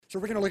So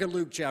we're going to look at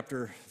Luke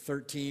chapter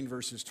 13,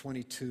 verses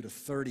 22 to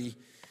 30.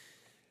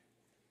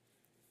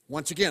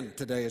 Once again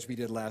today, as we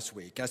did last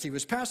week. As he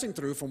was passing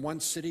through from one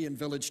city and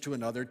village to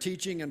another,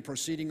 teaching and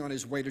proceeding on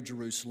his way to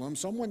Jerusalem,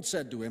 someone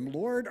said to him,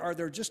 "Lord, are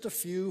there just a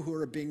few who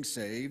are being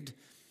saved?"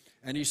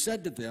 And he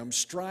said to them,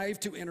 "Strive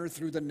to enter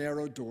through the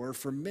narrow door,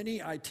 for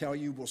many, I tell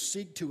you, will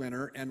seek to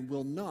enter and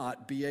will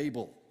not be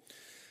able.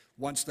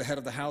 Once the head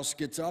of the house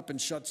gets up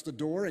and shuts the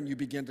door, and you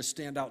begin to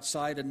stand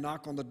outside and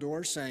knock on the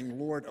door, saying,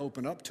 'Lord,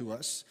 open up to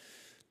us,'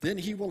 then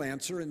he will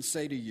answer and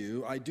say to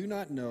you, 'I do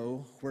not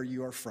know where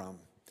you are from.'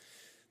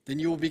 Then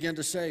you will begin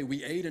to say,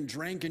 'We ate and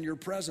drank in your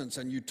presence,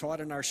 and you taught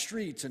in our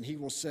streets.' And he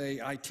will say,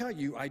 'I tell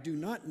you, I do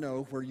not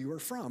know where you are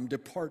from.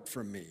 Depart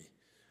from me,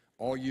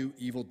 all you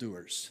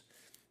evildoers.'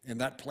 In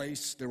that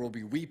place there will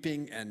be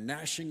weeping and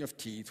gnashing of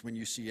teeth when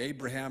you see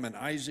Abraham and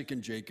Isaac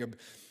and Jacob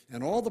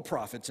and all the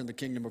prophets in the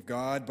kingdom of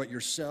God, but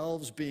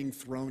yourselves being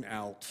thrown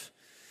out.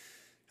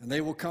 And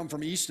they will come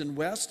from east and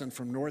west and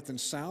from north and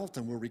south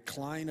and will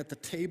recline at the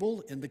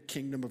table in the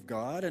kingdom of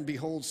God. And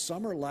behold,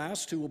 some are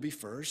last who will be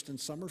first, and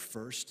some are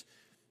first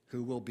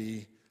who will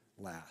be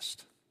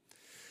last."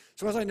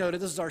 So as I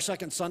noted, this is our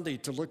second Sunday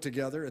to look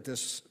together at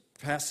this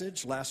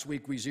passage. Last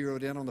week we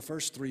zeroed in on the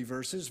first three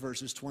verses,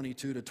 verses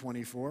 22 to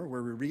 24,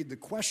 where we read the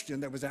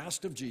question that was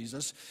asked of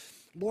Jesus,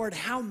 "Lord,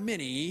 how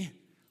many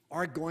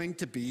are going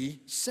to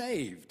be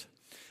saved?"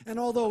 And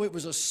although it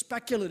was a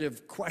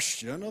speculative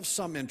question of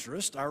some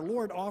interest, our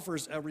Lord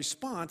offers a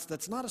response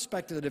that's not a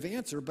speculative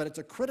answer, but it's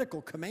a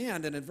critical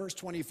command. And in verse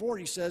 24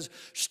 he says,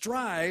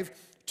 "Strive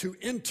to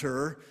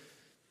enter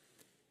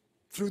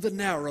through the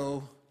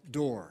narrow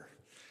door."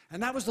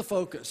 And that was the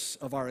focus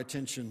of our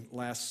attention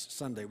last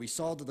Sunday. We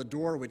saw that the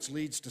door which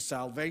leads to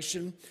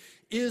salvation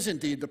is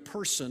indeed the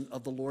person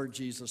of the Lord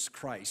Jesus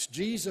Christ.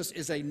 Jesus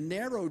is a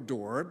narrow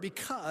door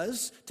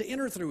because to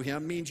enter through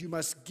him means you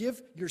must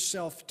give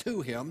yourself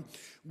to him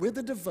with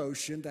a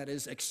devotion that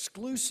is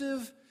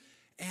exclusive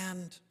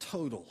and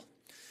total.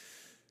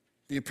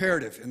 The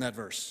imperative in that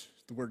verse,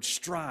 the word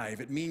strive,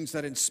 it means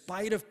that in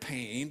spite of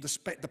pain,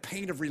 the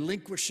pain of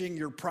relinquishing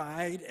your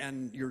pride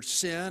and your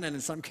sin, and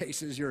in some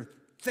cases your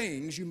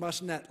things, you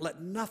must not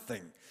let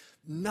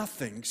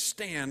nothing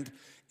stand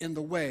in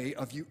the way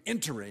of you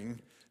entering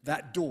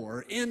that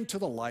door into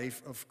the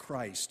life of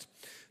Christ.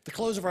 At the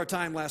close of our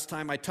time last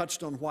time, I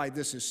touched on why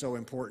this is so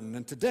important.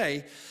 And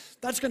today,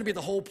 that's going to be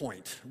the whole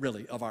point,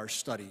 really, of our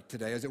study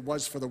today, as it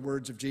was for the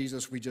words of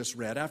Jesus we just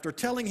read. After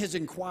telling his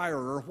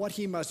inquirer what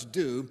he must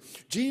do,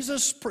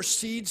 Jesus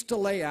proceeds to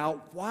lay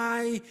out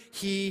why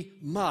he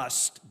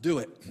must do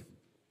it.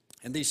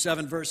 In these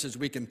 7 verses,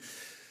 we can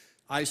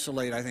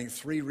isolate, I think,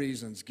 3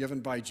 reasons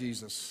given by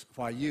Jesus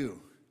why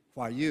you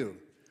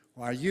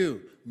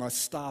must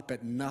stop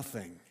at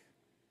nothing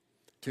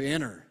to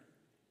enter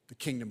the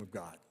kingdom of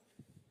God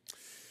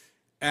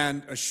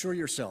and assure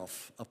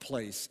yourself a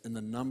place in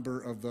the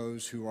number of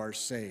those who are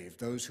saved,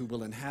 those who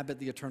will inhabit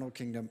the eternal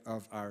kingdom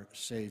of our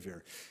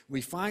Savior. We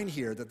find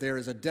here that there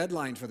is a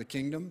deadline for the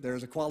kingdom, there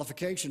is a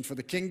qualification for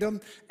the kingdom,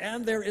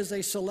 and there is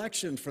a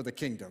selection for the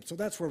kingdom. So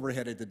that's where we're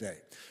headed today.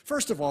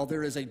 First of all,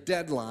 there is a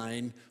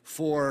deadline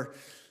for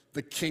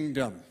the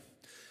kingdom.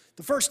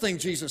 The first thing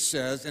Jesus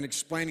says in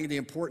explaining the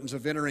importance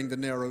of entering the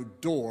narrow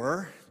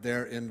door,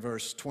 there in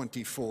verse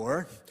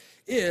 24,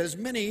 is,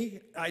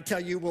 "Many, I tell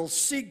you, will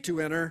seek to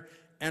enter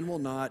and will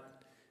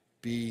not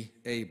be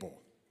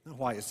able." Now,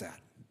 why is that?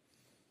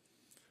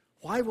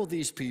 Why will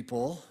these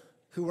people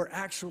who are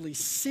actually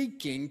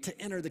seeking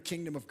to enter the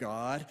kingdom of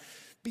God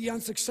be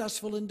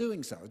unsuccessful in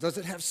doing so? Does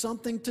it have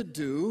something to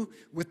do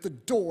with the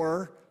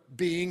door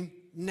being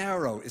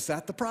narrow? Is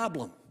that the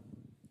problem?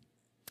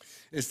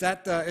 Is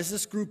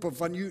this a group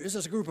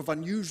of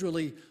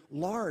unusually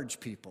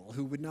large people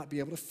who would not be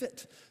able to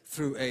fit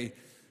through a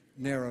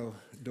narrow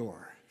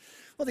door?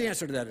 Well, the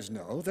answer to that is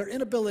no. Their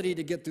inability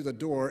to get through the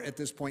door at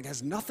this point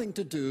has nothing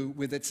to do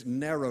with its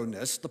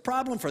narrowness. The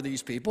problem for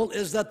these people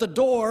is that the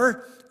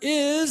door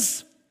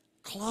is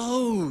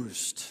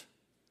closed.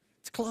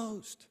 It's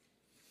closed.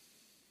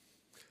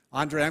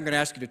 Andre, I'm going to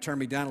ask you to turn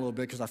me down a little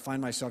bit because I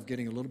find myself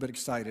getting a little bit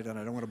excited and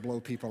I don't want to blow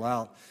people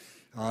out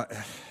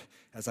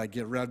as I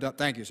get revved up.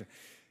 Thank you, sir.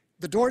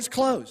 The door's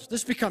closed.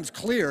 This becomes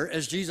clear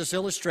as Jesus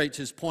illustrates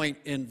his point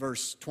in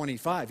verse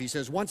 25. He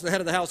says, "Once the head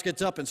of the house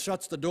gets up and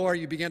shuts the door,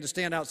 you begin to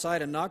stand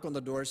outside and knock on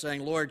the door,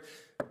 saying, 'Lord,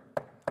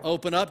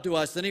 open up to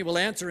us.' Then he will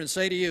answer and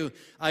say to you,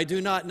 'I do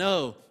not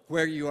know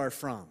where you are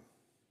from.'"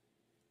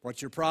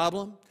 What's your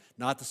problem?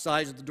 Not the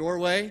size of the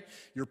doorway.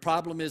 Your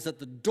problem is that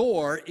the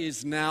door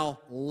is now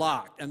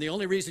locked. And the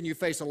only reason you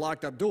face a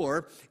locked up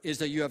door is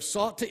that you have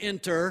sought to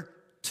enter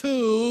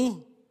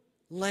too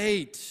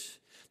late.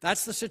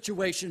 That's the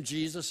situation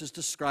Jesus is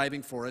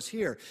describing for us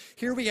here.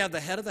 Here we have the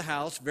head of the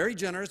house, very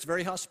generous,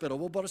 very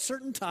hospitable, but at a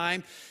certain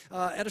time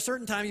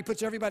he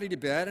puts everybody to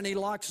bed and he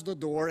locks the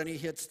door and he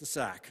hits the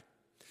sack.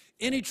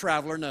 Any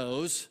traveler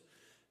knows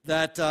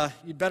that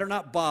you'd better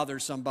not bother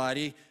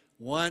somebody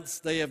once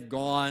they have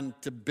gone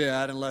to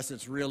bed unless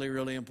it's really,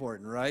 really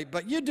important, right?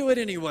 But you do it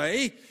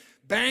anyway,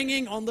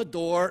 banging on the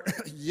door,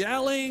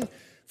 yelling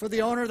for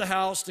the owner of the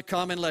house to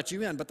come and let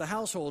you in. But the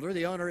householder,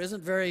 the owner,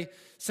 isn't very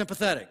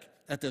sympathetic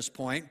at this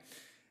point.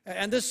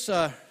 And this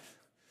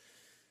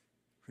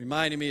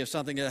reminded me of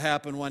something that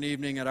happened one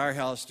evening at our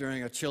house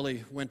during a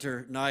chilly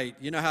winter night.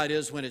 You know how it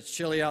is when it's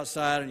chilly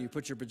outside and you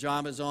put your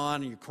pajamas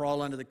on and you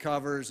crawl under the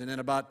covers, and in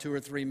about 2 or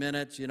 3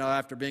 minutes,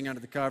 after being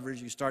under the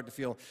covers, you start to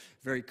feel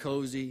very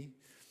cozy,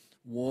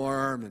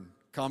 warm, and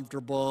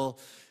comfortable.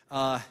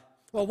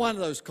 Well, one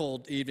of those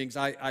cold evenings,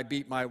 I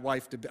beat my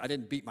wife to bed. I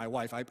didn't beat my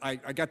wife. I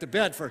got to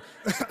bed first.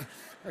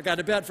 I got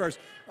to bed first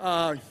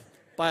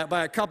by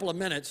a couple of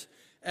minutes.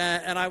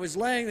 And I was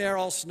laying there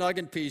all snug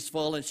and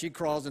peaceful, and she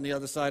crawls on the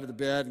other side of the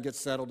bed and gets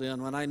settled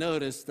in when I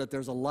noticed that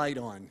there's a light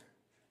on.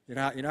 You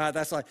know how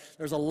that's like?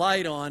 There's a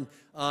light on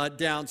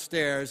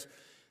downstairs.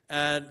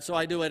 And so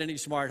I do what any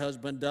smart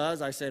husband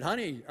does. I said,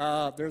 honey,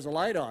 there's a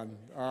light on.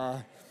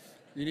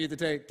 You need to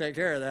take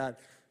care of that.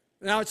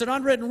 Now, it's an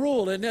unwritten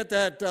rule, isn't it,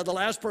 that the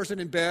last person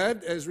in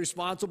bed is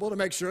responsible to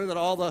make sure that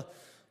all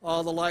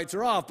the lights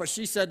are off. But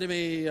she said to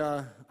me,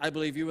 I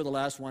believe you were the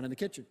last one in the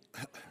kitchen.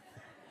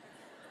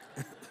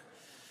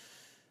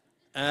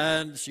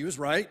 And she was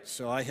right,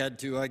 so I had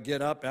to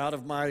get up out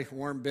of my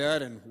warm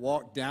bed and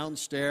walk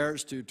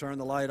downstairs to turn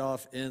the light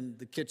off in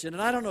the kitchen.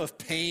 And I don't know if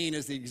pain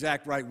is the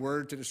exact right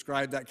word to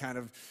describe that kind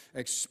of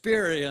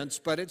experience,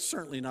 but it's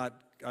certainly not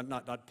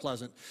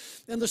pleasant.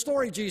 In the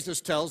story Jesus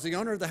tells, the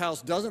owner of the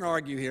house doesn't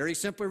argue here. He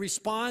simply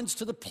responds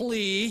to the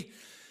plea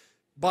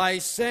by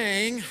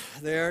saying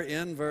there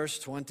in verse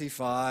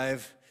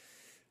 25,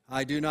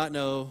 I do not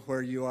know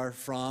where you are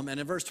from. And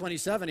in verse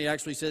 27, he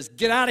actually says,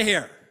 get out of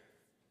here.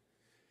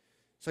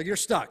 So you're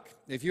stuck.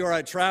 If you are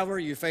a traveler,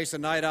 you face a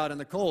night out in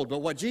the cold. But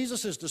what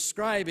Jesus is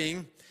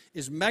describing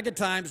is mega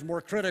times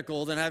more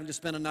critical than having to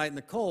spend a night in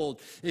the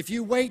cold. If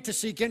you wait to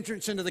seek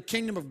entrance into the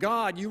kingdom of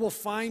God, you will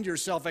find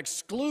yourself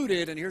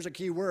excluded, and here's a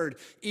key word,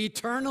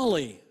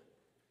 eternally.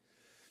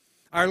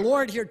 Our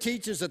Lord here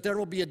teaches that there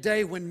will be a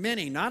day when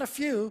many, not a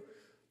few,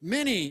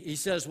 many, he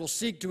says, will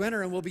seek to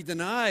enter and will be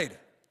denied.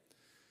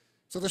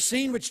 So the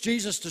scene which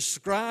Jesus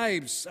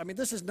describes,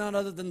 this is none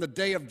other than the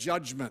day of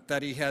judgment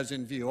that he has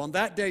in view. On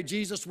that day,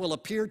 Jesus will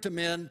appear to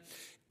men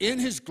in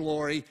his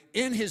glory,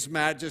 in his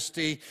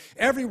majesty.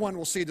 Everyone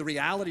will see the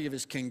reality of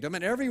his kingdom,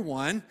 and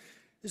everyone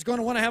is going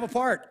to want to have a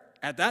part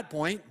at that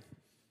point.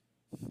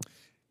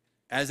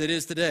 As it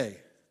is today,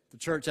 the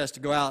church has to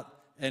go out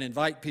and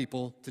invite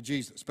people to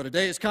Jesus. But a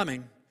day is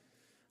coming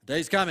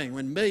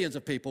when millions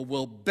of people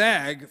will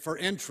beg for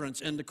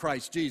entrance into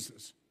Christ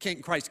Jesus,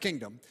 Christ's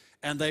kingdom,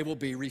 and they will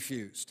be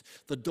refused.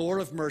 The door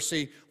of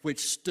mercy,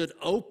 which stood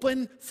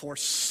open for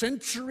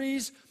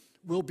centuries,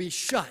 will be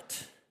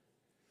shut.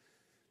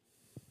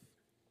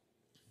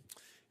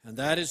 And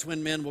that is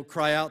when men will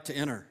cry out to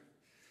enter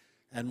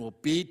and will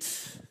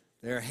beat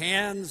their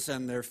hands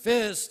and their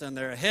fists and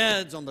their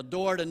heads on the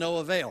door to no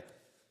avail.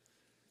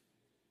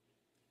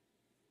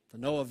 To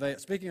no avail.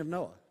 Speaking of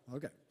Noah,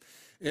 okay.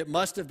 It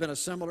must have been a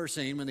similar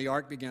scene when the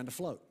ark began to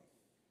float.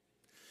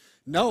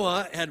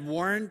 Noah had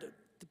warned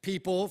the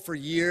people for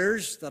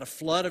years that a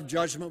flood of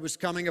judgment was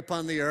coming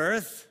upon the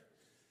earth,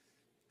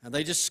 and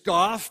they just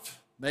scoffed,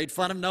 made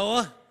fun of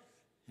Noah,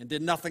 and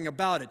did nothing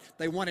about it.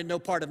 They wanted no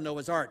part of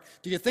Noah's ark.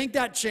 Do you think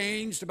that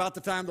changed about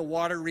the time the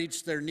water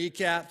reached their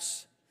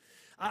kneecaps?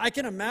 I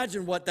can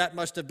imagine what that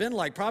must have been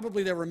like.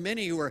 Probably there were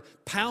many who were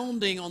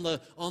pounding on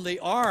the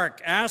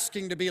ark,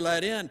 asking to be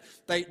let in.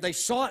 They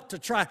sought to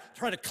try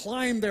to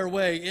climb their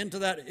way into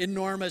that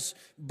enormous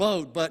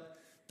boat, but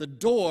the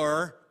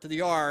door to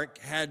the ark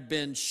had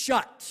been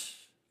shut.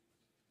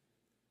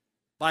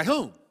 By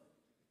whom?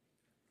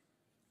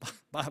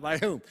 By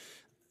whom?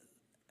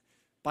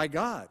 By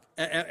God.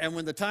 And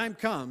when the time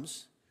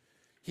comes,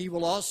 he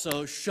will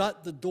also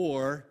shut the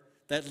door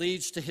that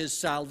leads to his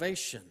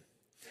salvation.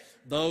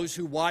 Those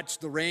who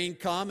watched the rain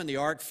come and the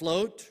ark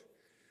float,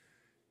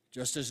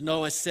 just as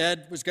Noah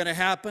said was going to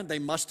happen, they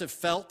must have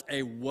felt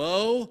a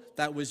woe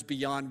that was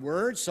beyond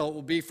words. So it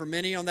will be for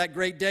many on that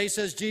great day,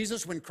 says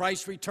Jesus, when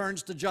Christ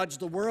returns to judge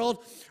the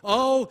world.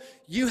 Oh,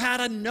 you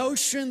had a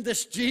notion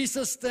this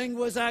Jesus thing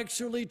was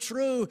actually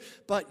true,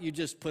 but you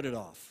just put it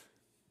off.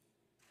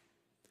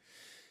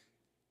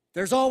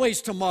 There's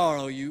always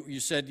tomorrow, you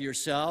said to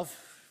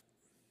yourself.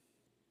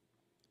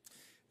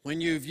 When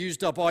you've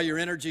used up all your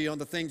energy on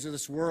the things of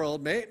this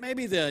world,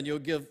 maybe then you'll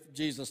give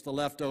Jesus the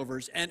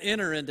leftovers and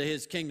enter into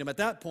his kingdom. At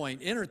that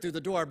point, enter through the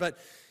door. But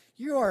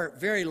you are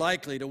very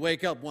likely to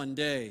wake up one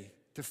day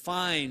to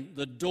find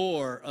the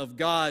door of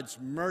God's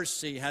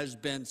mercy has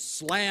been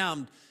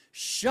slammed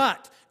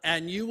shut,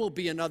 and you will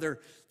be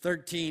another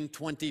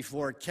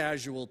 1324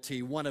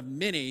 casualty, one of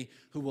many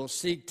who will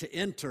seek to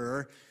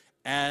enter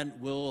and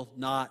will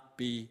not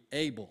be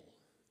able.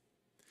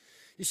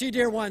 You see,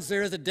 dear ones,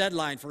 there is a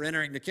deadline for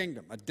entering the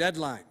kingdom, a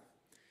deadline.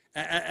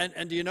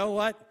 And do you know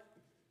what?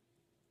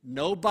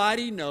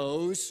 Nobody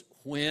knows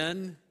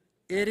when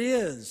it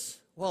is.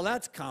 Well,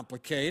 that's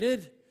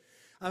complicated.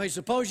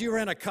 Suppose you were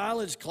in a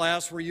college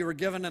class where you were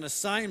given an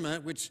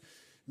assignment which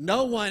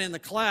no one in the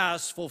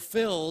class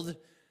fulfilled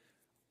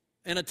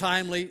in a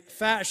timely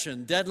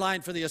fashion.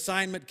 Deadline for the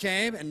assignment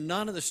came, and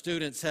none of the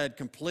students had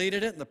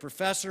completed it, and the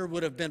professor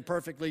would have been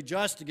perfectly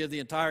just to give the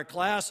entire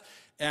class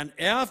an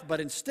F,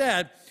 but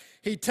instead,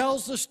 he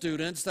tells the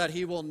students that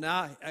he will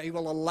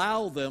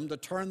allow them to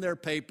turn their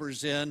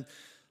papers in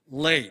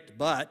late,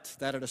 but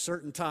that at a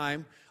certain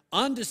time,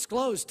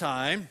 undisclosed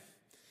time,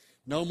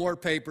 no more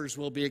papers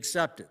will be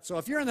accepted. So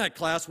if you're in that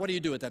class, what do you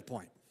do at that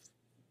point?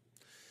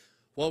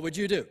 What would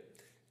you do?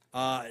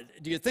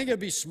 Do you think it would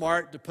be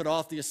smart to put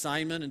off the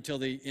assignment until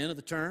the end of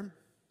the term?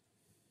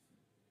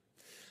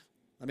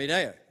 Let me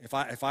tell you,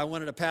 if I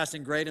wanted a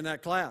passing grade in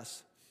that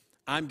class,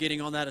 I'm getting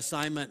on that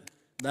assignment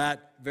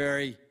that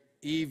very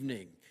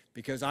evening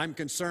because I'm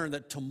concerned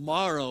that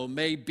tomorrow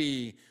may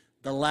be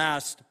the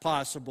last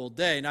possible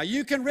day. Now,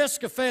 you can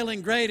risk a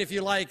failing grade if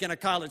you like in a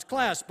college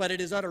class, but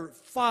it is utter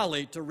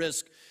folly to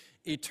risk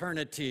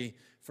eternity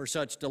for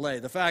such delay.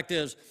 The fact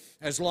is,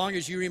 as long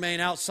as you remain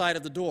outside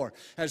of the door,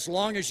 as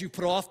long as you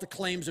put off the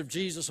claims of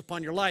Jesus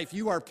upon your life,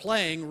 you are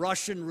playing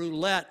Russian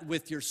roulette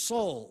with your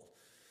soul.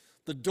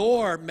 The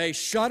door may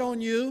shut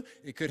on you.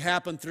 It could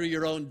happen through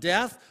your own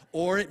death,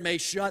 or it may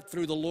shut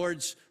through the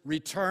Lord's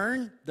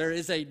return. There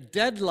is a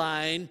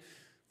deadline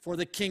for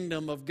the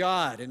kingdom of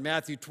God. In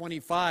Matthew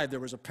 25,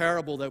 there was a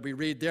parable that we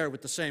read there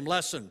with the same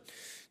lesson.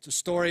 It's a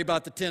story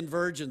about the 10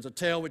 virgins, a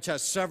tale which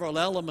has several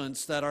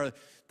elements that are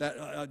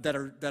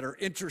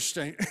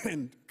interesting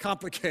and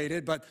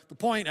complicated, but the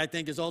point, I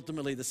think, is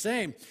ultimately the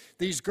same.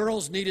 These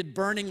girls needed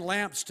burning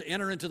lamps to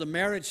enter into the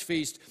marriage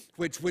feast,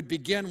 which would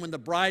begin when the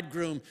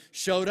bridegroom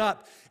showed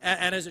up.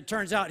 And as it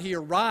turns out, he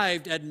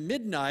arrived at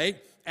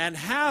midnight, and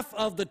half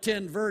of the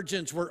 10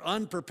 virgins were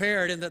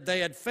unprepared in that they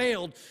had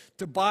failed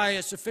to buy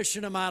a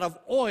sufficient amount of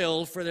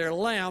oil for their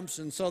lamps,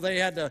 and so they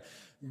had to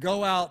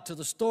go out to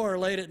the store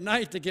late at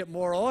night to get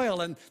more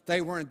oil, and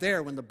they weren't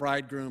there when the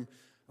bridegroom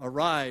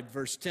arrived.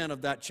 Verse 10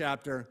 of that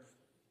chapter.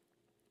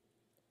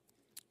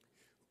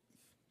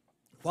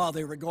 While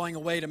they were going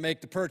away to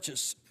make the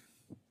purchase,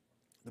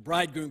 the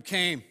bridegroom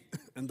came,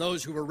 and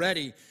those who were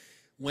ready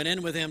went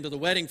in with him to the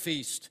wedding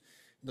feast.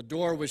 The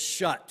door was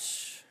shut.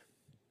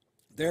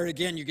 There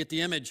again, you get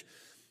the image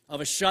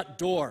of a shut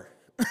door,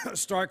 a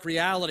stark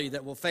reality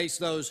that will face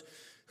those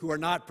who are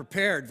not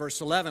prepared.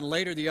 Verse 11,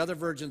 later the other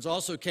virgins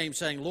also came,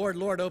 saying, Lord,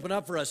 Lord, open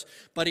up for us.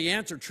 But he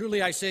answered,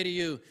 truly I say to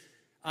you,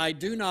 I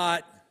do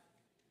not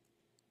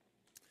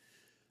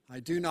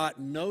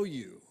know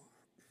you.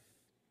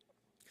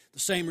 The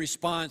same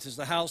response as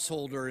the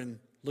householder in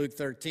Luke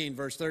 13.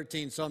 Verse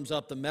 13 sums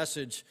up the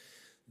message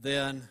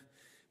then.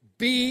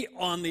 Be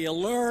on the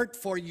alert,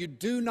 for you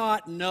do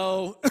not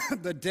know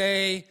the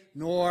day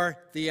nor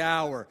the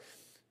hour.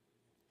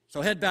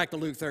 So head back to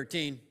Luke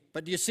 13.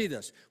 But do you see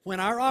this?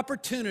 When our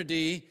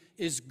opportunity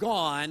is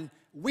gone,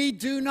 we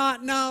do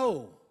not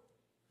know.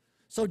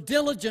 So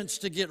diligence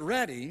to get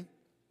ready,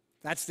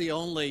 that's the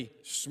only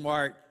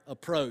smart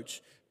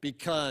approach,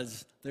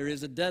 because there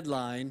is a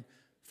deadline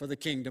for the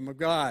kingdom of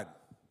God.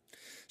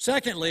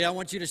 Secondly, I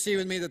want you to see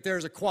with me that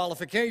there's a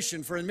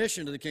qualification for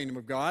admission to the kingdom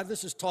of God.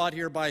 This is taught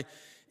here by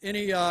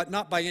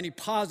not by any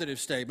positive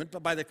statement,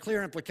 but by the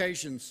clear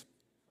implications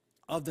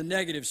of the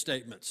negative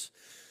statements.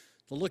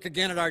 So look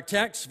again at our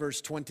text, verse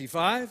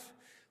 25.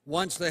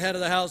 Once the head of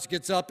the house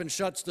gets up and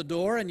shuts the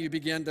door, and you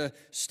begin to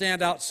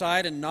stand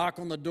outside and knock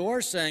on the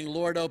door, saying,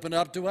 Lord, open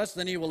up to us,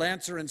 then he will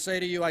answer and say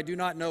to you, I do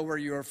not know where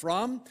you are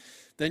from.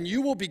 Then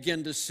you will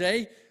begin to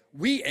say,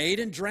 we ate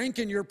and drank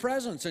in your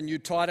presence, and you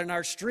taught in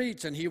our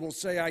streets. And he will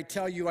say, I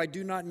tell you, I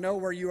do not know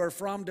where you are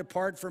from.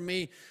 Depart from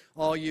me,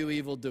 all you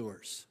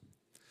evildoers.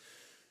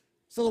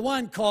 So the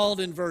one called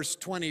in verse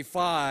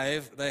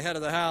 25, the head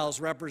of the house,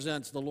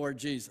 represents the Lord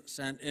Jesus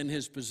and in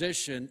his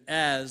position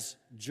as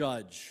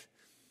judge.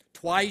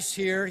 Twice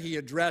here he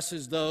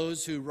addresses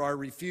those who are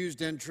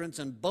refused entrance,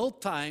 and both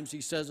times he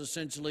says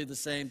essentially the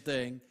same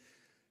thing.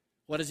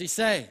 What does he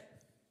say?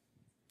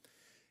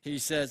 He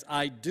says,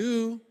 I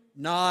do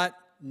not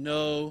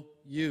know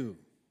you.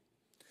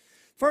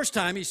 First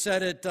time he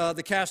said it,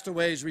 the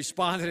castaways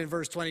responded in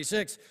verse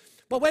 26.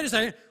 But wait a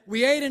second,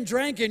 we ate and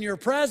drank in your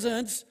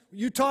presence.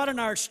 You taught in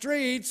our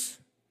streets.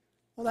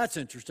 Well, that's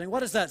interesting.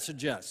 What does that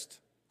suggest?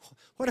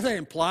 What are they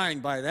implying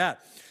by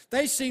that?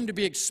 They seem to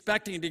be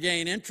expecting to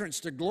gain entrance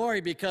to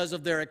glory because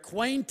of their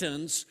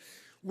acquaintance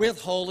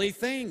with holy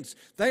things.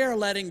 They are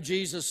letting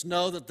Jesus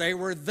know that they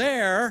were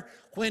there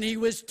when he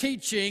was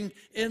teaching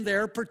in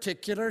their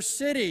particular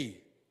city.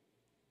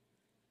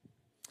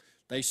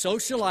 They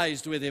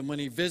socialized with him when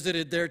he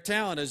visited their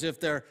town, as if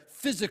their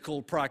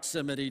physical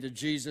proximity to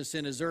Jesus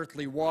in his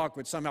earthly walk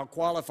would somehow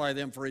qualify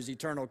them for his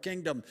eternal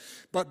kingdom.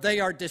 But they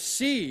are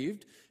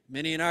deceived,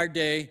 many in our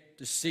day,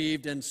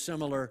 deceived in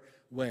similar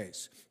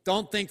ways.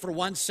 Don't think for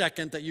 1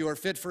 second that you are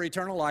fit for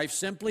eternal life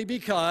simply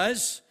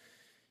because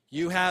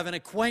you have an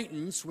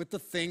acquaintance with the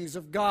things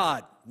of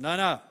God.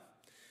 No.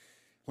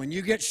 When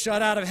you get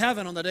shut out of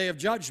heaven on the day of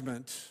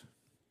judgment,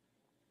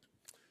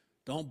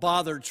 don't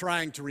bother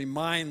trying to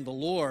remind the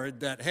Lord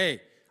that,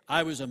 hey,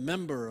 I was a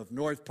member of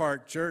North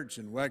Park Church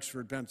in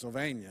Wexford,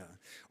 Pennsylvania.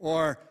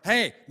 Or,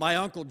 hey, my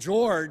Uncle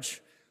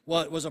George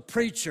was a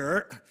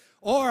preacher.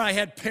 or I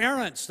had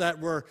parents that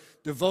were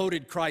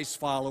devoted Christ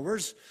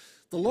followers.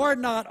 The Lord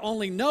not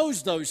only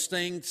knows those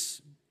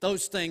things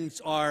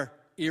are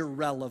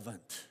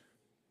irrelevant.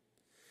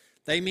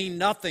 They mean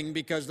nothing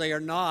because they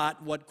are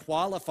not what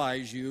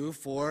qualifies you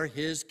for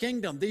His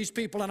kingdom. These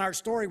people in our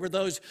story were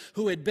those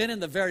who had been in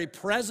the very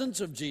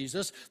presence of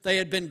Jesus. They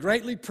had been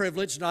greatly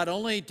privileged not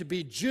only to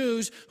be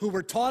Jews who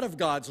were taught of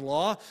God's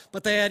law,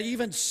 but they had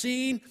even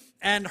seen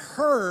and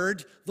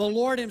heard the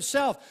Lord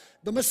Himself,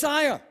 the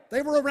Messiah.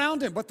 They were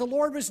around Him, but the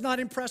Lord was not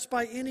impressed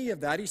by any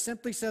of that. He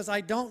simply says,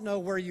 I don't know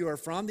where you are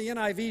from. The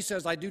NIV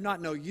says, I do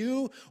not know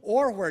you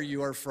or where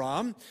you are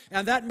from,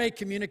 and that may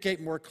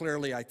communicate more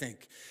clearly, I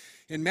think.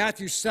 In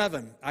Matthew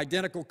 7,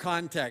 identical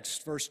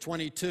context, verse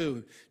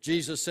 22,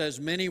 Jesus says,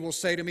 many will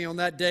say to me on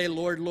that day,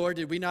 Lord, Lord,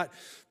 did we not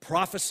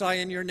prophesy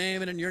in your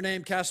name, and in your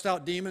name cast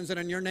out demons, and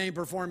in your name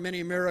perform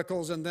many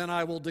miracles? And then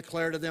I will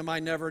declare to them, I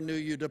never knew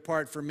you.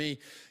 Depart from me,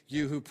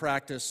 you who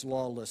practice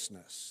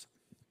lawlessness.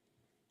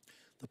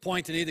 The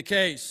point in either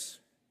case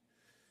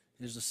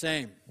is the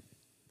same.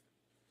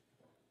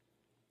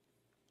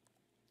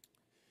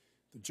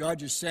 The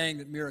judge is saying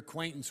that mere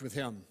acquaintance with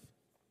Him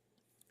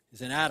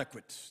is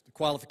inadequate. The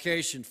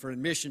qualification for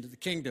admission to the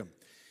kingdom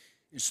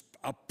is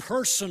a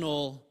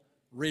personal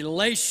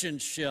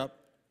relationship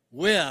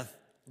with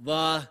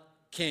the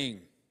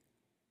King.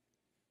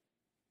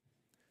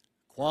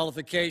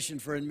 Qualification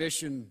for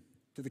admission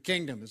to the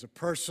kingdom is a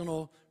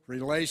personal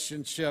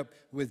relationship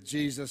with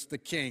Jesus the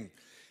King.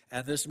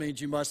 And this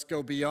means you must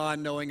go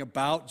beyond knowing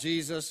about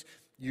Jesus.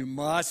 You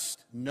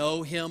must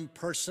know Him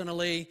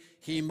personally.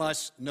 He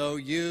must know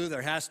you.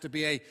 There has to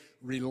be a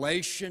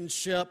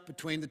relationship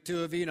between the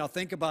two of you. Now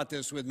think about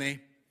this with me.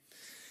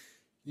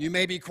 You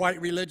may be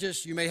quite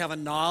religious. You may have a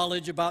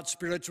knowledge about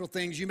spiritual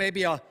things. You may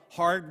be a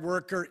hard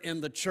worker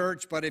in the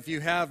church, but if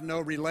you have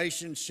no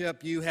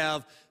relationship, you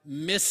have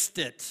missed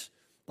it.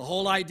 The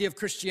whole idea of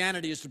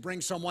Christianity is to bring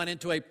someone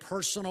into a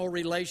personal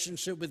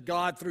relationship with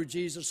God through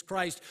Jesus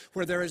Christ,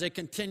 where there is a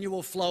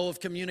continual flow of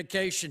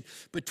communication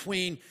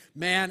between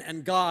man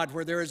and God,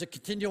 where there is a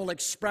continual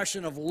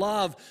expression of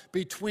love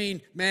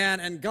between man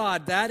and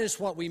God. That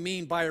is what we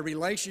mean by a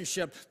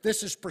relationship.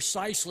 This is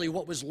precisely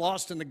what was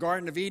lost in the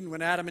Garden of Eden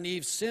when Adam and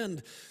Eve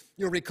sinned.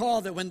 You'll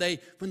recall that when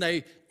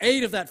they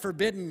ate of that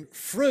forbidden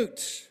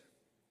fruit,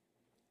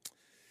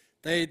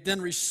 they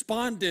then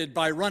responded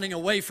by running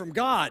away from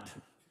God.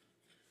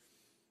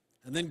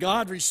 And then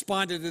God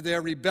responded to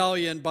their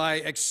rebellion by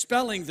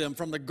expelling them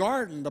from the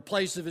garden, the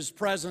place of His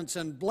presence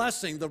and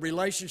blessing. The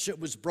relationship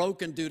was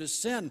broken due to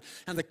sin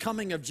and the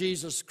coming of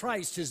Jesus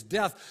Christ, His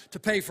death to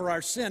pay for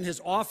our sin,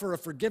 His offer of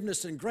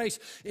forgiveness and grace.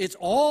 It's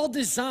all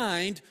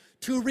designed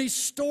to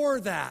restore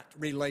that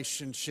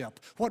relationship.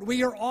 What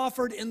we are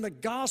offered in the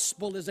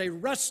gospel is a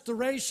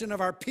restoration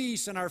of our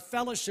peace and our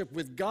fellowship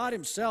with God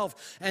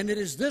Himself. And it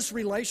is this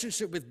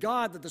relationship with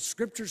God that the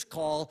Scriptures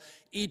call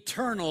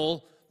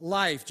eternal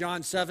life.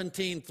 John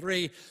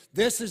 17:3.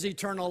 This is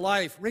eternal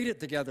life. Read it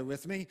together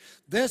with me.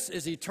 This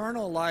is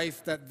eternal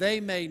life, that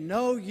they may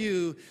know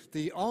you,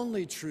 the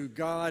only true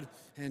God,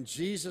 and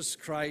Jesus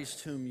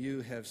Christ, whom you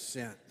have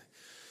sent.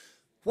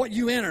 What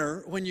you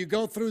enter when you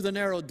go through the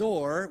narrow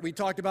door, we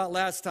talked about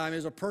last time,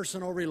 is a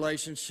personal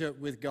relationship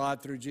with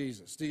God through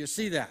Jesus. Do you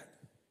see that?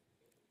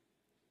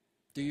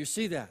 Do you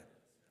see that?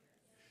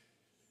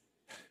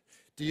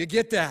 Do you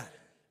get that?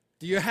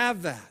 Do you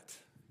have that?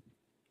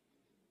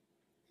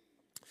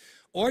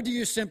 Or do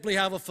you simply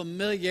have a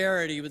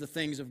familiarity with the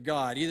things of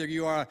God? Either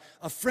you are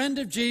a friend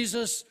of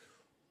Jesus,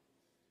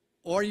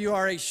 or you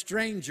are a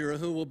stranger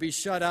who will be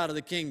shut out of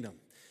the kingdom.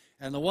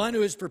 And the one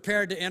who is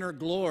prepared to enter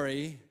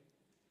glory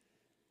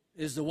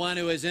is the one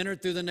who has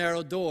entered through the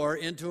narrow door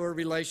into a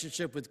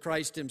relationship with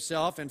Christ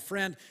Himself. And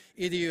friend,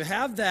 either you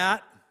have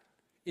that,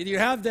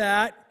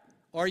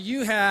 or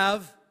you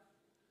have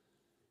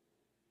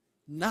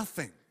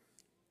nothing.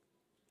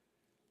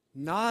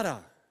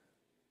 Nada.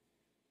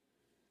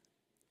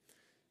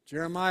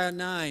 Jeremiah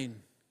 9,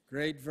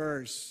 great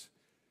verse.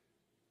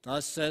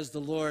 Thus says the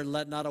Lord,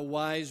 let not a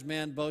wise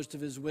man boast of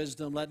his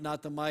wisdom, let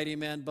not the mighty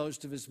man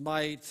boast of his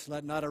might,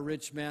 let not a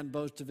rich man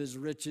boast of his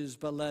riches,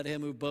 but let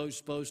him who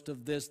boasts boast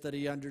of this, that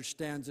he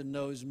understands and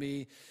knows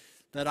me,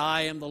 that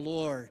I am the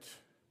Lord,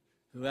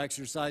 who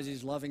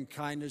exercises loving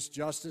kindness,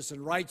 justice,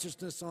 and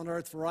righteousness on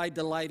earth, for I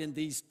delight in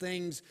these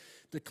things,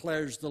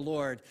 declares the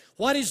Lord.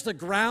 What is the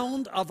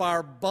ground of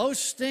our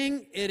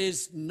boasting? It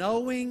is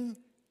knowing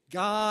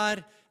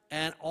God,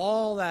 and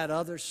all that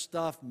other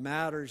stuff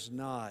matters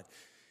not.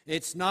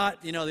 It's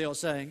not, you know the old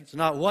saying, it's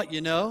not what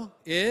you know,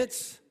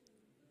 it's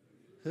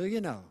who you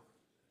know.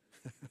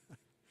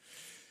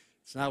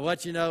 It's not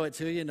what you know, it's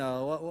who you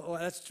know.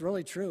 That's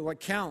really true. What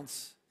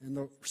counts in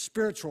the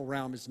spiritual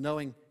realm is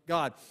knowing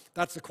God.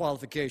 That's the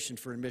qualification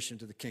for admission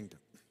to the kingdom.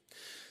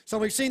 So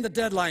we've seen the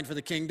deadline for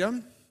the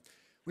kingdom.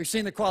 We've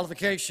seen the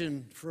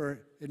qualification for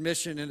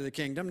admission into the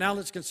kingdom. Now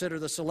let's consider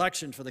the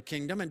selection for the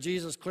kingdom. And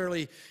Jesus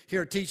clearly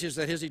here teaches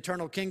that His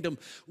eternal kingdom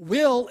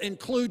will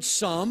include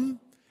some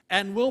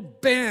and will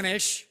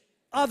banish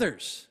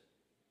others.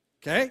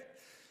 Okay?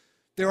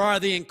 There are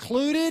the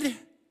included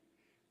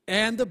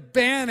and the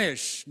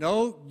banished.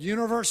 No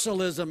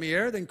universalism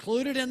here.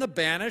 Included in the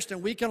banished,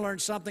 and we can learn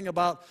something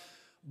about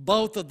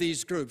both of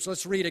these groups.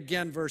 Let's read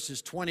again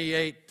verses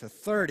 28 to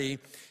 30.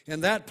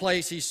 In that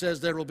place, he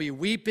says, there will be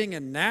weeping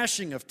and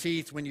gnashing of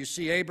teeth when you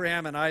see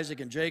Abraham and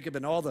Isaac and Jacob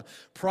and all the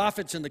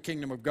prophets in the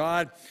kingdom of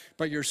God,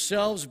 but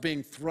yourselves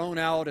being thrown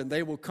out, and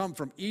they will come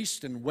from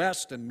east and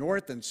west and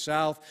north and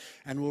south,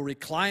 and will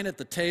recline at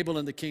the table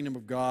in the kingdom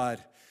of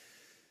God.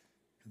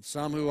 And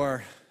some who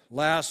are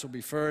last will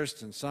be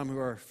first, and some who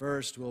are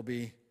first will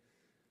be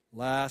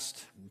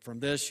last. And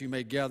from this you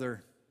may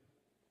gather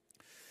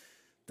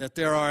that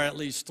there are at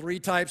least three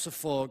types of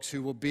folks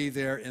who will be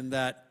there in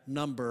that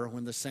number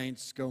when the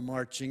saints go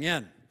marching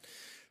in.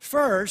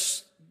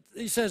 First,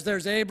 he says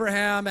there's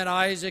Abraham and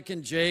Isaac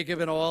and Jacob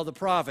and all the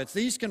prophets.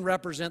 These can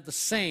represent the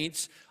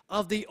saints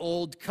of the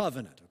old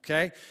covenant,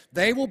 okay?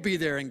 They will be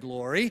there in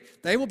glory.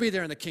 They will be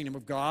there in the kingdom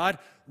of God,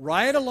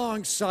 right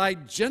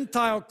alongside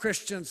Gentile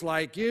Christians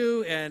like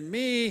you and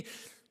me.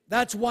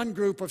 That's one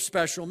group of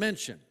special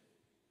mention.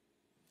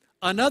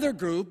 Another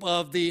group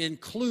of the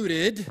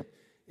included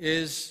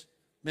is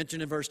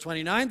mentioned in verse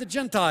 29, the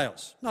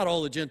Gentiles. Not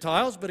all the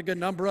Gentiles, but a good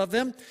number of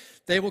them.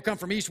 They will come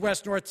from east,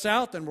 west, north,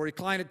 south, and will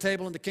recline at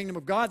table in the kingdom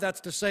of God.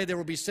 That's to say there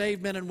will be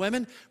saved men and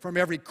women from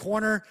every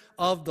corner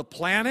of the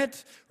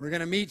planet. We're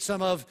going to meet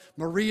some of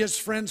Maria's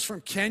friends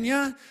from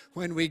Kenya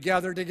when we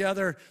gather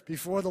together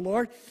before the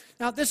Lord.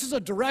 Now, this is a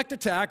direct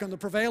attack on the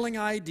prevailing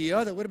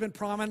idea that would have been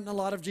prominent in a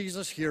lot of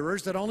Jesus'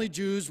 hearers, that only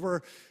Jews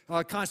were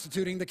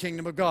constituting the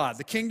kingdom of God.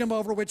 The kingdom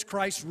over which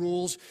Christ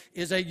rules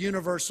is a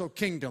universal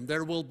kingdom.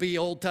 There will be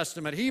Old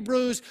Testament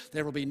Hebrews,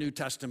 there will be New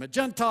Testament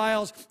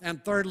Gentiles,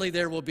 and thirdly,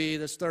 there will be,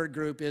 this third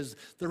group is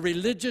the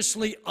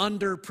religiously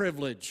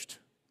underprivileged.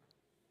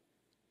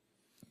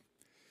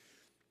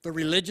 The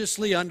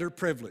religiously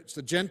underprivileged.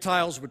 The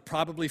Gentiles would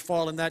probably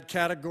fall in that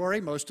category,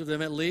 most of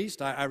them at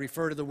least. I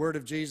refer to the word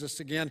of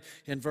Jesus again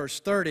in verse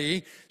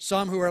 30.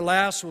 Some who are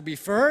last will be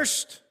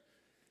first.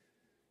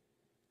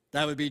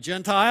 That would be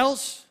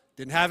Gentiles.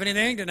 Didn't have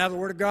anything, didn't have the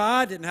word of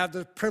God, didn't have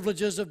the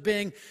privileges of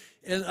being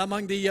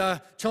among the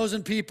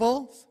chosen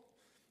people.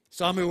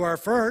 Some who are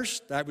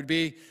first, that would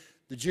be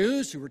the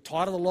Jews who were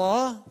taught of the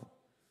law,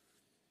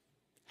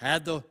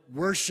 had the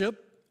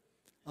worship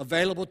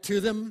available to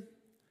them,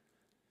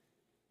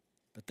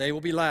 but they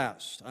will be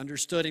last.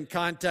 Understood in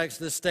context,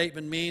 this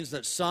statement means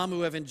that some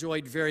who have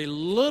enjoyed very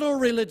little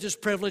religious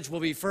privilege will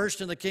be first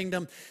in the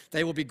kingdom.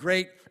 They will be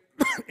great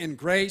in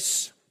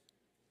grace.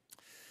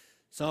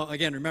 So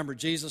again, remember,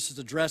 Jesus is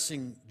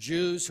addressing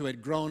Jews who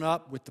had grown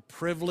up with the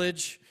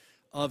privilege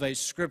of a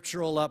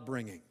scriptural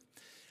upbringing.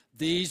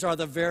 These are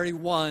the very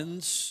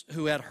ones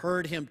who had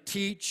heard him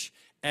teach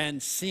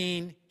and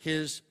seen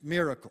his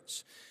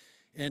miracles.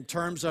 In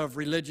terms of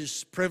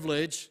religious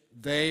privilege,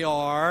 they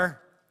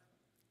are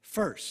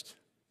first.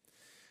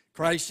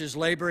 Christ is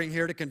laboring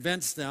here to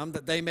convince them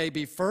that they may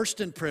be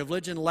first in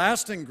privilege and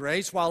last in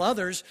grace, while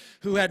others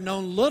who had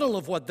known little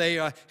of what they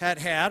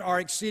had are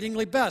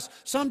exceedingly best.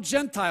 Some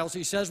Gentiles,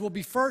 he says, will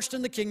be first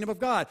in the kingdom of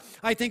God.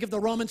 I think of the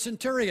Roman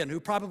centurion who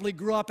probably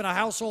grew up in a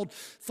household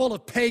full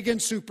of pagan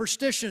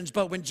superstitions,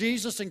 but when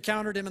Jesus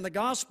encountered him in the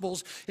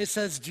Gospels, it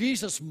says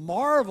Jesus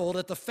marveled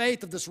at the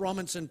faith of this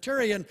Roman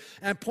centurion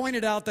and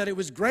pointed out that it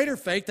was greater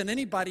faith than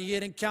anybody he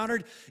had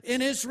encountered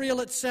in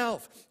Israel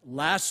itself.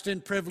 Last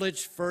in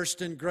privilege,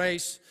 first in grace.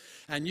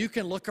 And you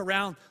can look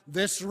around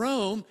this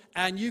room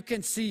and you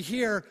can see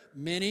here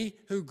many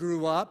who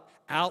grew up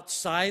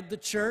outside the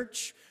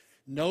church,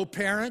 no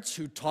parents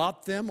who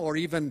taught them or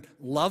even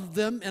loved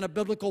them in a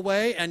biblical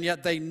way, and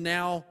yet they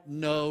now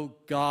know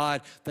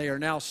God. They are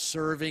now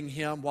serving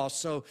him, while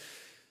so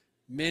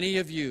many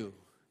of you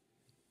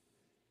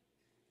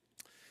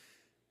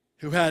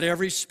who had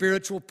every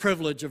spiritual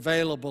privilege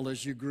available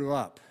as you grew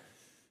up.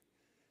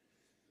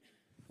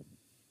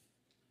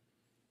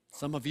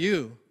 Some of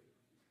you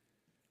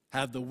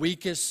have the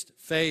weakest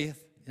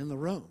faith in the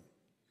room.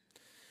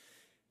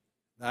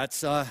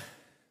 That's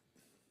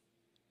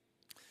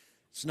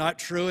it's not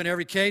true in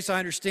every case, I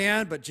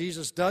understand, but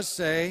Jesus does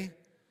say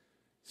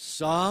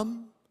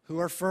some who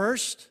are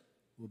first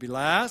will be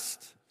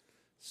last,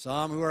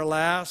 some who are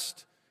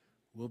last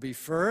will be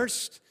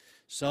first.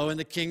 So in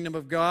the kingdom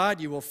of God,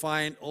 you will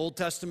find Old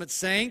Testament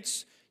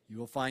saints, you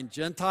will find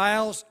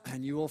Gentiles,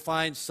 and you will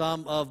find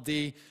some of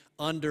the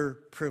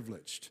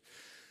underprivileged.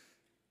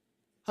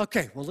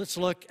 Okay, well, let's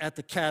look at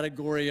the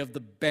category of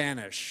the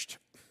banished.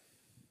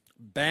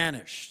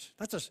 Banished.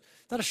 That's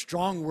not a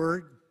strong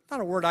word. Not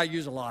a word I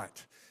use a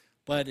lot,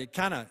 but it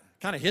kind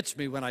of hits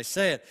me when I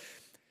say it.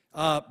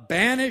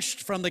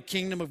 Banished from the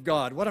kingdom of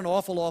God. What an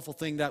awful, awful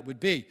thing that would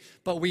be.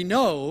 But we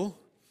know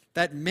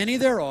that many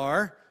there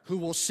are who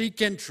will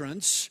seek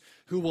entrance,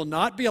 who will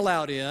not be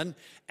allowed in,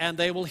 and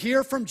they will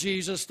hear from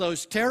Jesus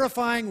those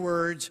terrifying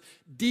words,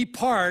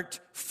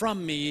 "Depart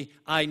from me,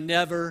 I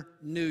never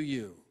knew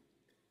you."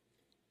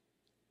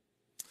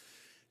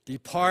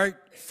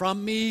 Depart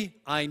from me,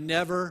 I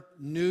never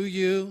knew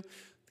you.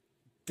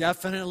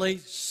 definitely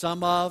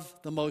some of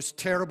the most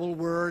terrible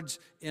words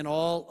in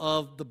all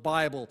of the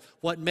Bible.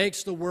 What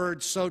makes the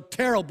words so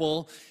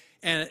terrible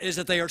is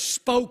that they are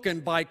spoken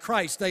by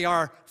Christ. They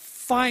are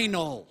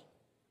final.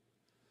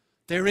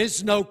 There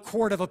is no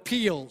court of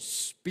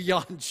appeals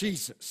beyond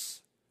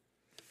Jesus.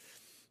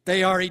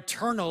 They are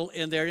eternal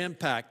in their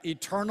impact.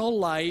 Eternal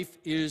life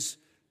is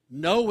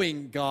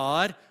knowing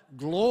God.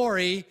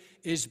 Glory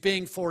is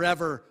being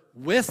forever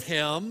with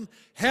Him.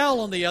 Hell,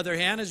 on the other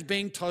hand, is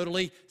being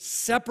totally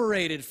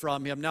separated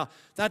from Him. Now,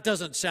 that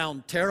doesn't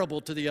sound terrible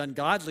to the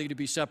ungodly to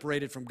be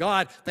separated from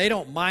God. They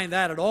don't mind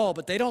that at all,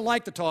 but they don't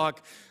like to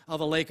talk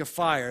of a lake of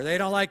fire. They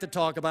don't like to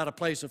talk about a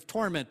place of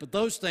torment, but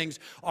those things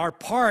are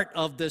part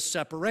of this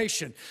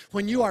separation.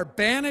 When you are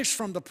banished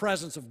from the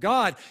presence of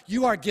God,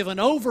 you are given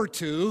over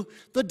to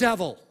the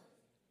devil.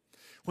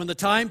 When the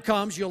time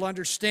comes, you'll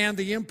understand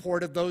the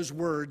import of those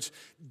words,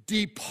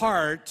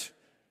 depart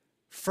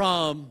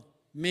from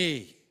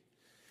me.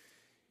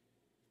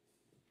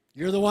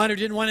 You're the one who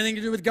didn't want anything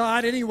to do with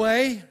God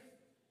anyway.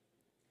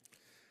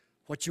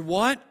 What you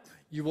want,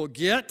 you will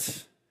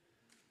get.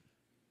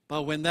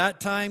 But when that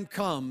time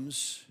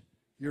comes,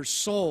 your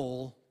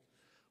soul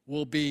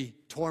will be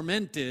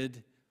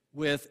tormented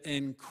with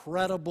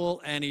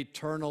incredible and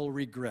eternal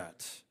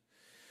regret.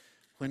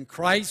 When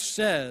Christ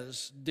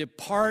says,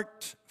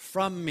 depart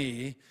from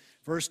me,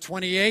 verse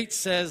 28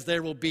 says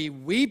there will be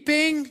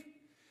weeping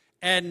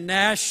and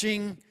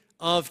gnashing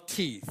of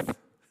teeth.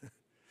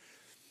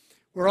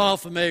 We're all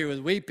familiar with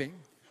weeping.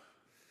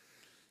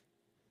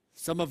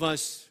 Some of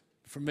us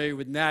are familiar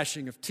with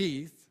gnashing of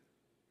teeth.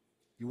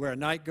 You wear a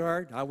night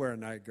guard? I wear a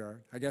night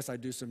guard. I guess I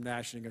do some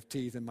gnashing of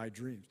teeth in my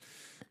dreams.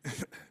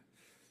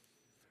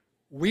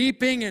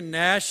 Weeping and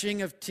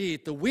gnashing of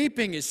teeth. The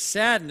weeping is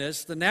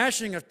sadness. The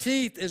gnashing of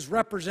teeth is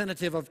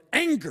representative of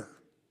anger.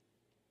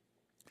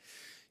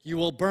 You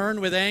will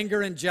burn with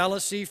anger and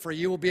jealousy, for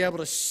you will be able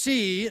to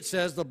see, it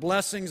says, the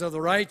blessings of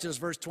the righteous.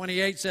 Verse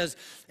 28 says,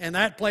 in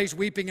that place,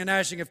 weeping and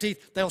gnashing of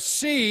teeth, they'll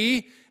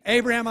see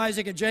Abraham,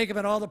 Isaac, and Jacob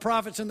and all the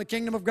prophets in the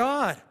kingdom of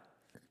God.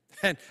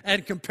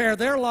 And compare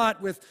their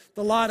lot with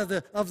the lot of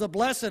the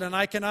blessed, and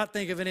I cannot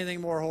think of anything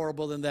more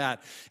horrible than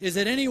that. Is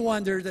it any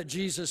wonder that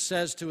Jesus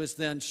says to us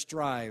then,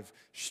 strive,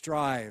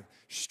 strive,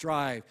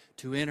 strive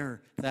to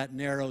enter that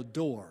narrow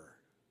door?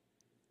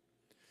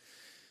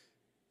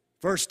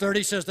 Verse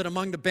 30 says that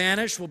among the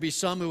banished will be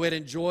some who had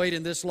enjoyed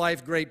in this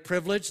life great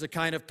privilege, the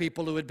kind of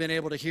people who had been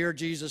able to hear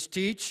Jesus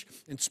teach.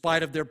 In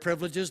spite of their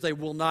privileges, they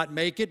will not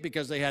make it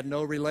because they had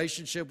no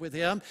relationship with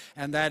Him,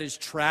 and that is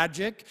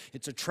tragic.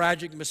 It's a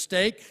tragic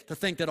mistake to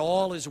think that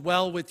all is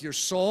well with your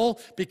soul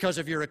because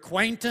of your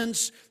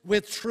acquaintance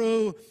with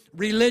true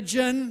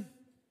religion.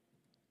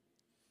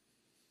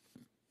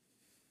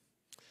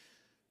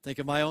 Think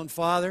of my own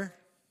father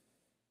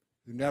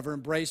who never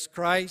embraced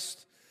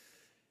Christ.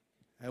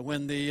 And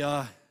when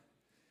the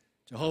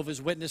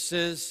Jehovah's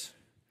Witnesses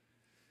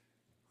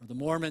or the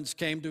Mormons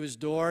came to his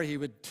door, he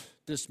would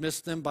dismiss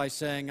them by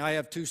saying, I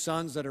have two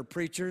sons that are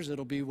preachers,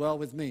 it'll be well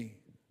with me.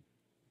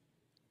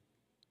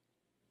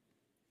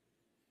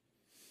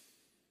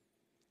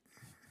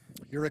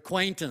 Your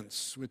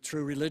acquaintance with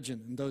true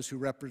religion and those who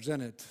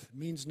represent it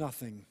means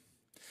nothing.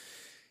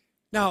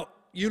 Now,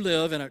 you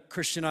live in a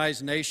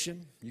Christianized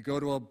nation. You go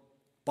to a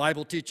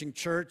Bible-teaching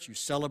church. You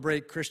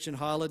celebrate Christian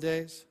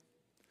holidays.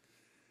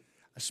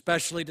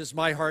 Especially does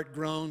my heart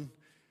groan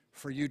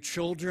for you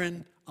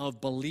children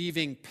of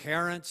believing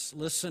parents.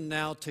 Listen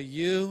now to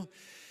you.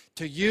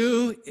 To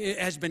you, it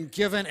has been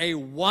given a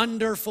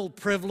wonderful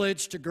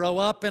privilege to grow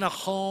up in a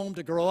home,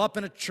 to grow up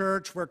in a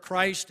church where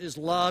Christ is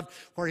loved,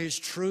 where His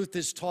truth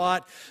is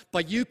taught.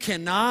 But you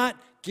cannot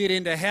get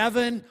into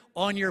heaven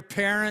on your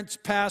parents'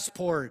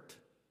 passport.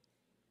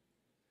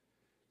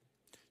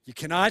 You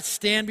cannot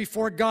stand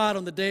before God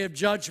on the day of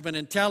judgment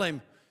and tell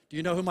Him, do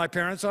you know who my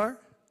parents are?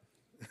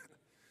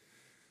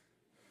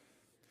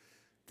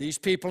 These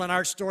people in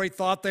our story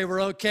thought they were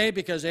okay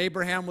because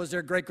Abraham was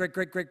their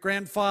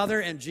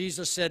great-great-great-great-grandfather, and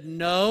Jesus said,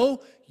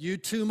 no, you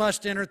too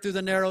must enter through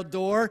the narrow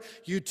door.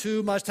 You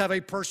too must have a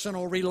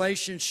personal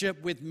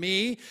relationship with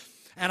me.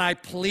 And I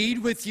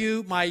plead with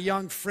you, my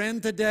young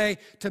friend today,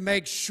 to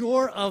make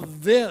sure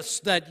of this,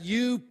 that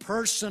you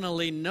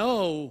personally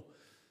know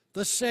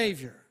the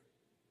Savior.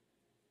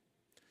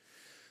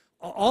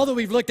 All that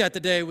we've looked at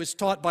today was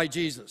taught by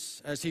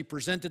Jesus as He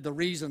presented the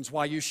reasons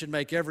why you should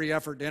make every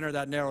effort to enter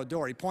that narrow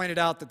door. He pointed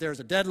out that there's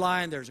a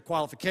deadline, there's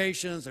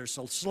qualifications, there's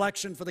a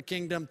selection for the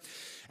kingdom.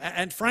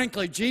 And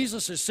frankly,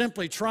 Jesus is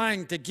simply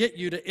trying to get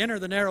you to enter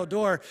the narrow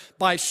door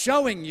by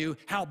showing you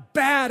how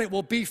bad it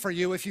will be for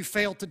you if you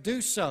fail to do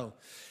so.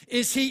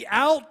 Is He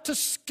out to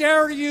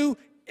scare you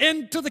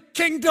into the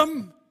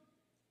kingdom?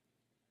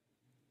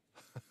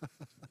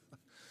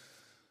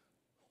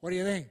 What do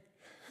you think?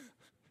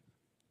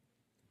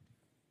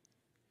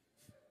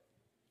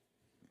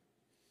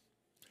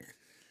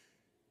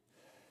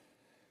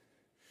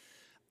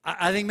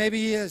 I think maybe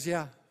He is,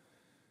 yeah.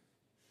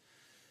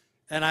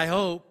 And I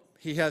hope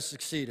He has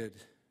succeeded.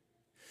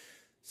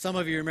 Some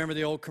of you remember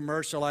the old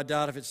commercial, I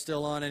doubt if it's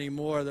still on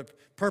anymore, the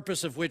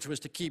purpose of which was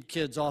to keep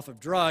kids off of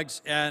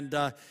drugs, and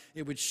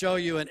it would show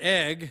you an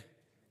egg.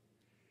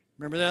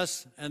 Remember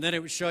this? And then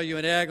it would show you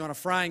an egg on a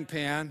frying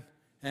pan,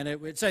 and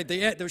it would say,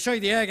 they would show you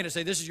the egg, and it would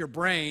say, this is your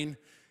brain.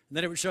 And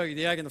then it would show you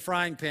the egg in the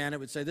frying pan. It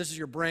would say, this is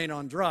your brain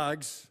on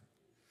drugs.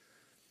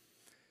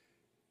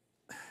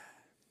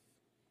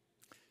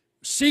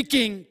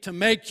 Seeking to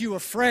make you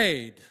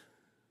afraid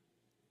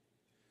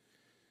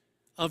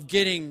of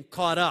getting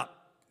caught up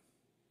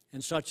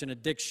in such an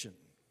addiction.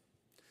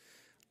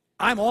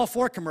 I'm all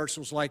for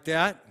commercials like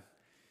that.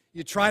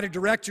 You try to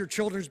direct your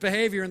children's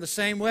behavior in the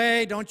same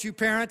way, don't you,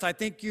 parents? I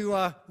think you,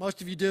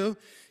 most of you do.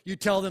 You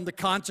tell them the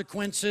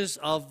consequences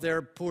of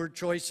their poor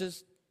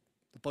choices,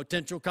 the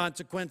potential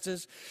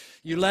consequences.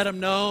 You let them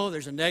know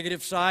there's a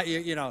negative side,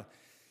 you know,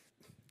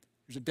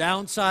 there's a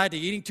downside to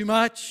eating too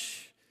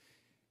much.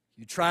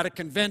 You try to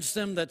convince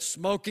them that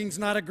smoking's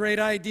not a great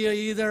idea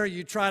either.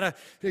 You try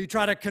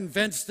to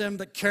convince them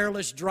that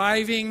careless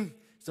driving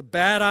is a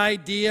bad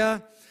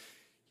idea.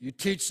 You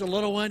teach the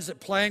little ones that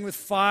playing with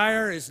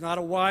fire is not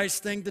a wise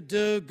thing to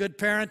do. Good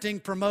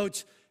parenting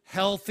promotes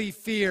healthy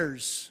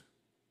fears.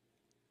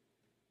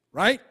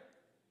 Right?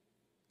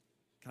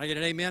 Can I get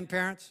an amen,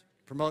 parents?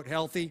 Promote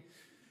healthy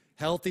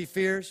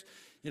fears.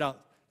 You know,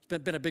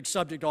 it's been a big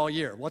subject all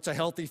year. What's a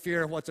healthy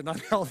fear and what's an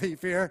unhealthy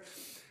fear?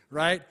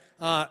 Right?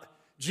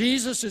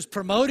 Jesus is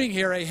promoting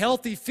here a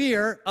healthy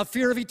fear, a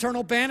fear of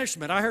eternal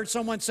banishment. I heard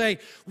someone say,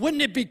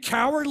 wouldn't it be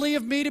cowardly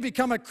of me to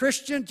become a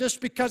Christian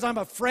just because I'm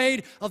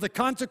afraid of the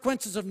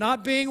consequences of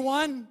not being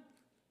one?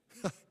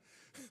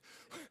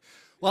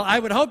 Well, I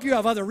would hope you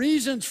have other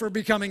reasons for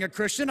becoming a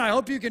Christian. I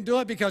hope you can do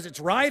it because it's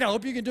right. I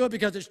hope you can do it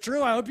because it's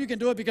true. I hope you can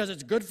do it because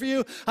it's good for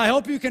you. I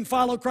hope you can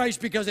follow Christ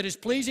because it is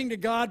pleasing to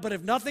God. But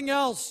if nothing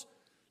else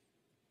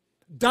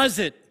does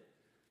it,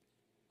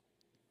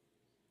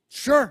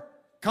 sure.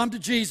 Come to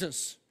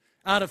Jesus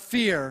out of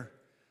fear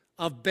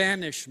of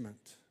banishment.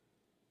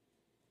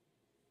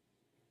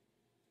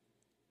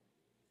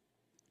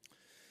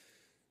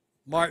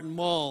 Martin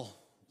Mull,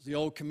 the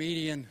old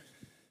comedian,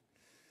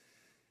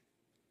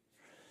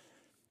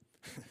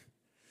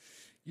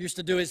 used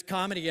to do his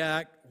comedy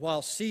act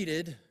while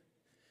seated,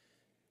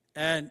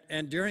 and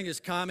during his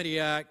comedy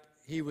act,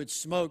 he would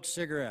smoke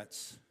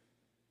cigarettes.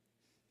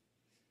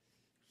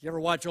 You ever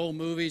watch old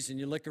movies and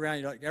you look around,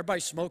 you're like,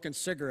 everybody's smoking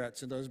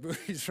cigarettes in those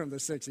movies from the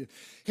 60s.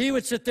 He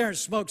would sit there and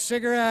smoke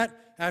cigarette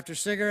after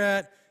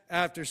cigarette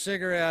after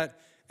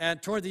cigarette,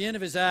 and toward the end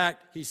of his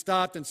act, he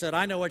stopped and said,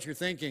 I know what you're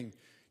thinking.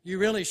 You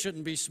really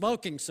shouldn't be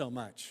smoking so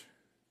much.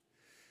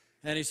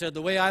 And he said,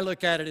 the way I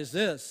look at it is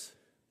this.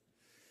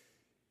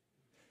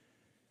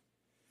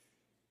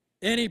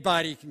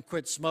 Anybody can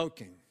quit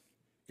smoking.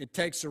 It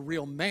takes a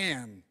real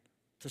man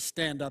to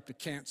stand up to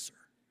cancer.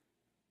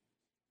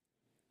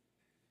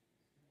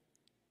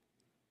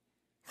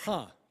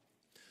 Huh.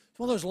 It's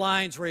one of those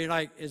lines where you're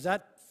like, is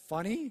that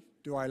funny?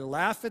 Do I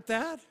laugh at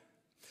that?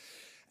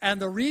 And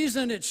the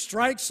reason it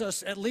strikes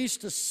us, at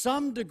least to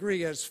some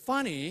degree, as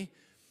funny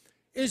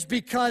is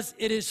because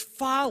it is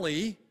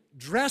folly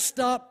dressed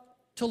up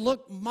to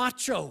look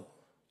macho.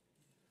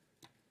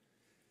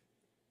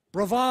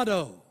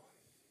 Bravado.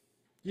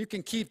 You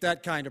can keep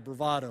that kind of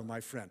bravado, my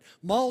friend.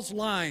 Mull's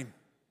line,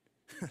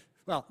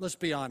 well, let's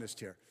be honest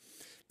here.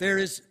 There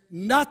is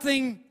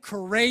nothing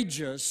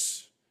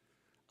courageous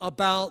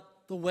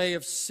about the way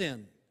of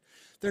sin.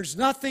 There's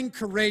nothing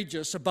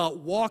courageous about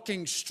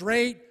walking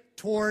straight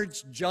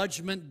towards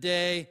Judgment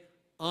Day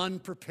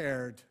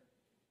unprepared.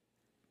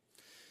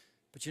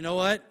 But you know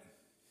what?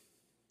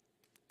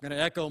 I'm going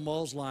to echo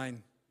Mull's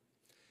line.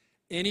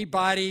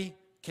 Anybody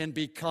can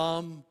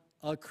become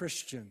a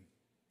Christian.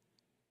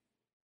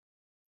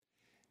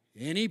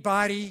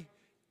 Anybody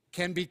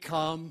can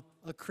become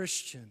a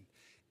Christian.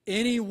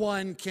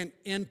 Anyone can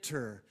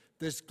enter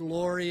this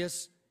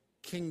glorious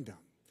kingdom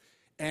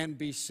and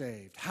be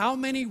saved. How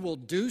many will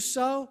do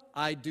so?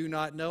 I do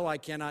not know. I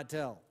cannot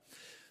tell.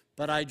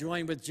 But I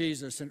join with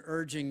Jesus in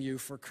urging you,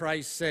 for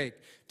Christ's sake,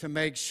 to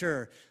make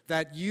sure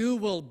that you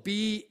will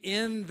be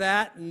in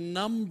that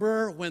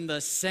number when the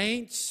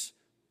saints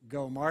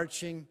go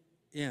marching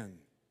in.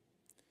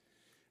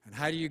 And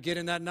how do you get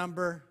in that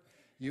number?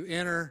 You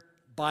enter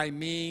by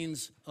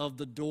means of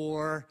the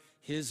door.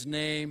 His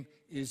name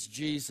is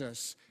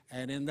Jesus.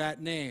 And in that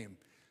name,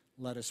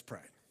 let us pray.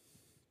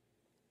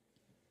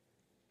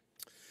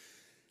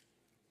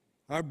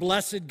 Our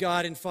blessed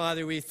God and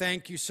Father, we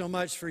thank you so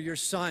much for your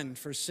Son,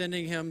 for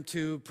sending him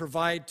to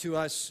provide to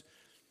us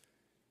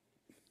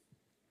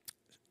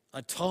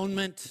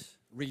atonement,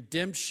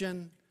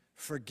 redemption,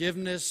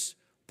 forgiveness,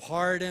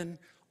 pardon,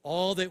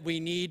 all that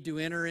we need to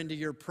enter into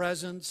your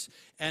presence,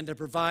 and to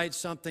provide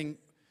something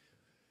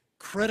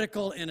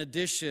critical in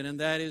addition, and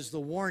that is the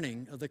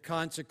warning of the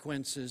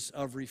consequences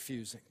of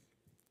refusing.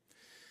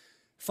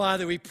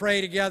 Father, we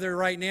pray together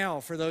right now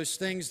for those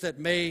things that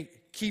may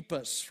keep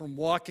us from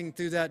walking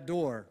through that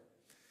door.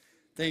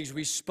 Things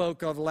we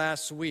spoke of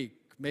last week,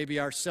 maybe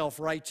our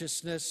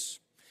self-righteousness,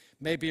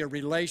 Maybe a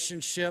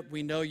relationship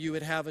we know you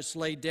would have us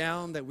lay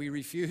down that we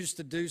refuse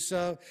to do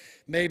so.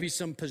 Maybe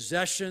some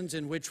possessions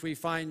in which we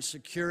find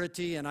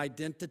security and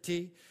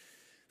identity.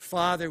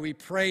 Father, we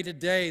pray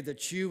today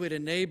that you would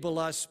enable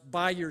us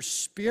by your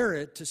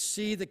Spirit to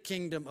see the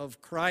kingdom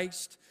of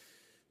Christ,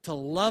 to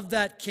love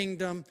that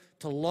kingdom,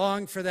 to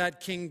long for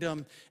that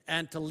kingdom,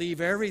 and to leave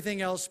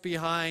everything else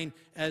behind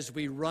as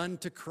we run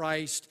to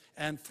Christ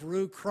and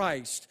through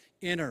Christ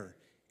enter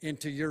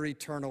into your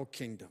eternal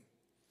kingdom.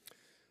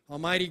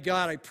 Almighty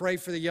God, I pray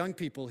for the young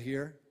people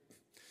here,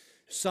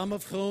 some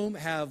of whom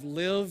have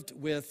lived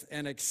with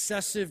an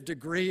excessive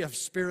degree of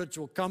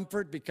spiritual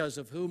comfort because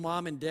of who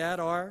mom and dad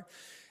are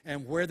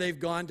and where they've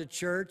gone to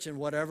church and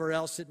whatever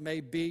else it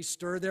may be.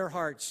 Stir their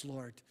hearts,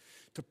 Lord,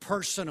 to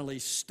personally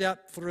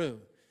step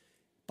through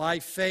by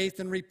faith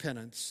and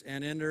repentance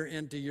and enter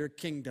into your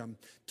kingdom,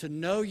 to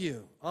know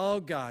you. Oh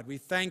God, we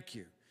thank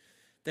you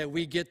that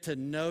we get to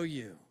know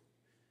you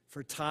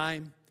for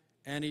time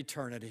and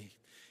eternity.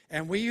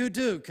 And we who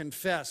do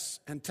confess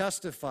and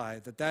testify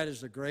that that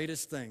is the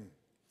greatest thing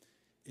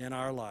in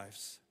our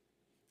lives.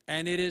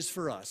 And it is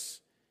for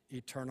us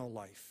eternal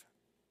life.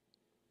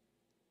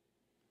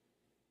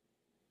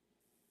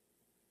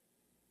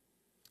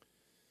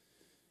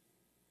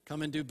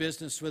 Come and do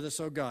business with us,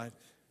 oh God,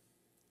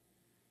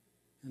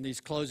 in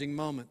these closing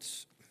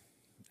moments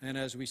and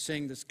as we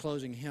sing this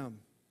closing hymn.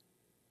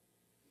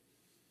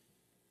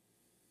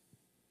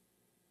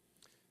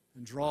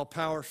 And draw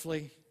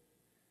powerfully,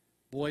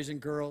 boys and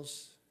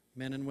girls,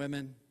 men and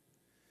women,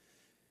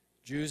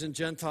 Jews and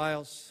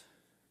Gentiles,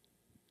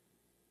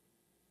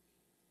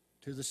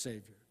 to the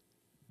Savior,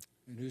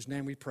 in whose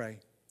name we pray.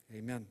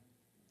 Amen.